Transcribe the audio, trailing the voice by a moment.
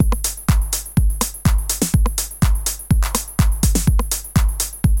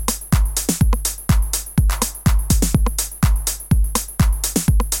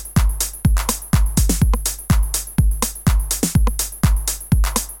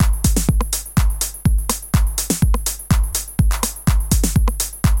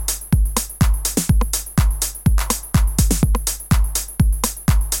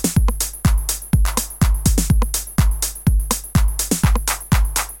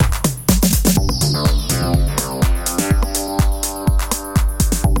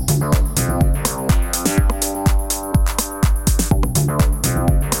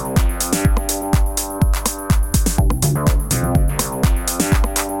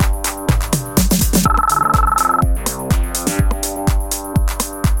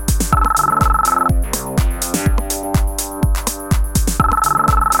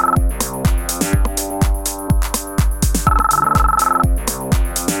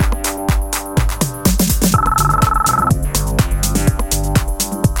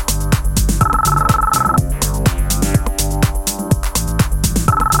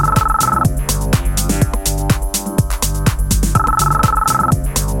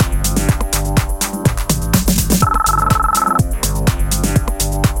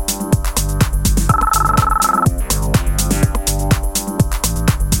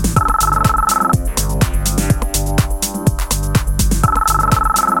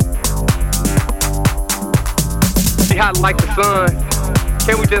hot like the sun.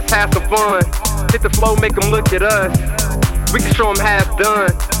 Can we just have some fun? Hit the flow, make them look at us. We can show them how it's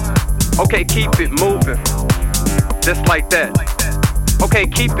done. Okay, keep it moving. Just like that. Okay,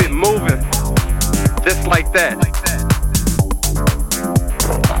 keep it moving. Just like that.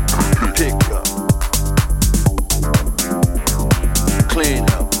 Pick up. Clean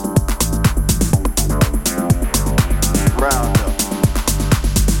up. Round up.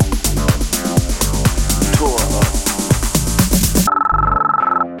 Tore up.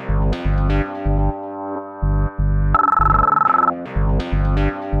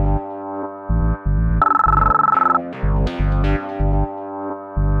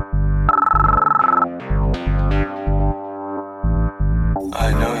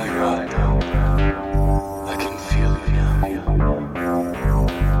 I know you're right now. I can feel you now.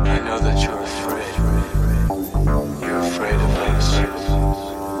 I know that you're afraid. You're afraid of us.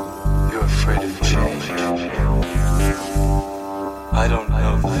 You're afraid of change. I don't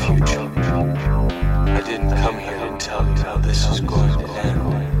know the future. I didn't come here to tell you how this is going to end.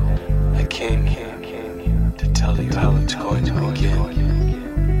 I came here to tell you how it's going to begin.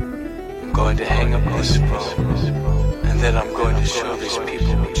 I'm going to hang up this phone. And then I'm going to show these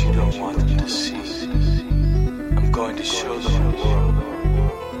people what you don't want them to see. I'm going to show them a world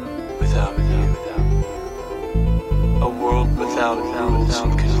without you. A world without rules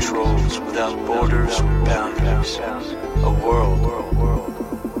and controls, without borders or boundaries. A world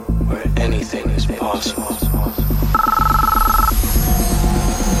where anything is possible.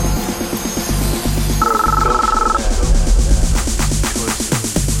 Where we go from there.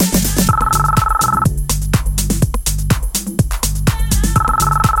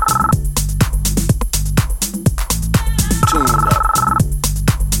 Tune up,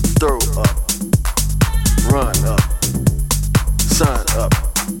 throw up, run up, sign up,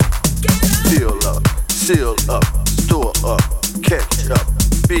 fill up, seal up, store up, catch up,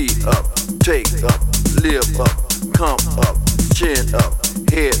 be up, take up, live up, come up, chin up,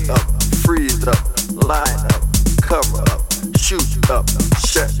 head up, freeze up, line up, cover up, shoot up,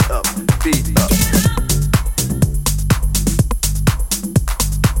 shut up, beat up.